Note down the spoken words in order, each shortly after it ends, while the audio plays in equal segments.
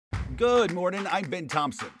Good morning, I'm Ben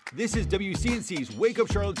Thompson. This is WCNC's Wake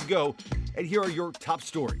Up Charlotte to Go, and here are your top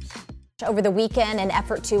stories. Over the weekend, an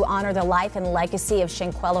effort to honor the life and legacy of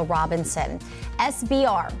Shanquella Robinson.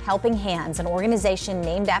 SBR Helping Hands, an organization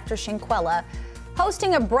named after Shanquella,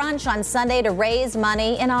 hosting a brunch on Sunday to raise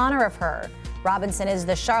money in honor of her. Robinson is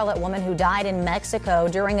the Charlotte woman who died in Mexico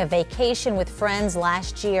during a vacation with friends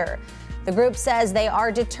last year. The group says they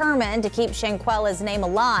are determined to keep Shanquella's name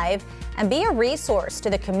alive and be a resource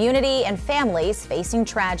to the community and families facing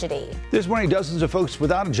tragedy. This morning, dozens of folks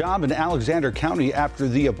without a job in Alexander County after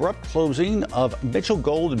the abrupt closing of Mitchell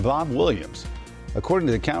Gold and Bob Williams. According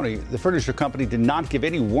to the county, the furniture company did not give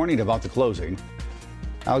any warning about the closing.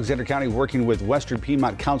 Alexander County working with Western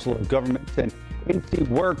Piedmont Council of Governments and agency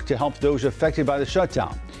work to help those affected by the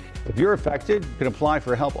shutdown. If you're affected, you can apply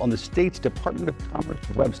for help on the state's Department of Commerce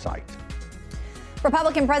website.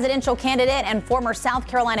 Republican presidential candidate and former South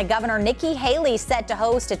Carolina Governor Nikki Haley set to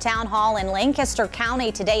host a town hall in Lancaster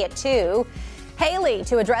County today at 2. Haley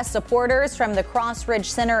to address supporters from the Cross Ridge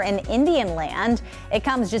Center in Indian Land. It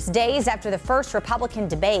comes just days after the first Republican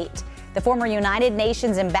debate. The former United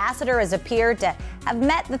Nations ambassador has appeared to have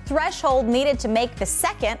met the threshold needed to make the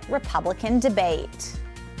second Republican debate.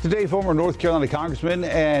 Today, former North Carolina Congressman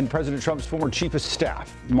and President Trump's former chief of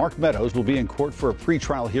staff, Mark Meadows, will be in court for a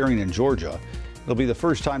pretrial hearing in Georgia. It'll be the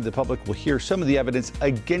first time the public will hear some of the evidence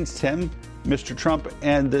against him, Mr. Trump,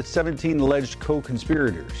 and the 17 alleged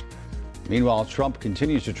co-conspirators. Meanwhile, Trump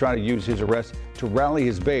continues to try to use his arrest to rally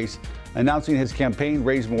his base, announcing his campaign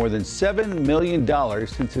raised more than $7 million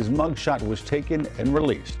since his mugshot was taken and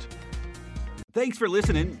released. Thanks for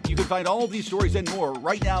listening. You can find all of these stories and more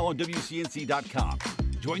right now on WCNC.com.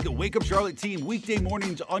 Join the Wake Up Charlotte team weekday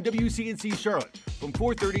mornings on WCNC Charlotte from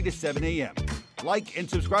 4:30 to 7 a.m. Like and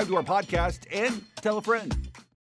subscribe to our podcast and tell a friend.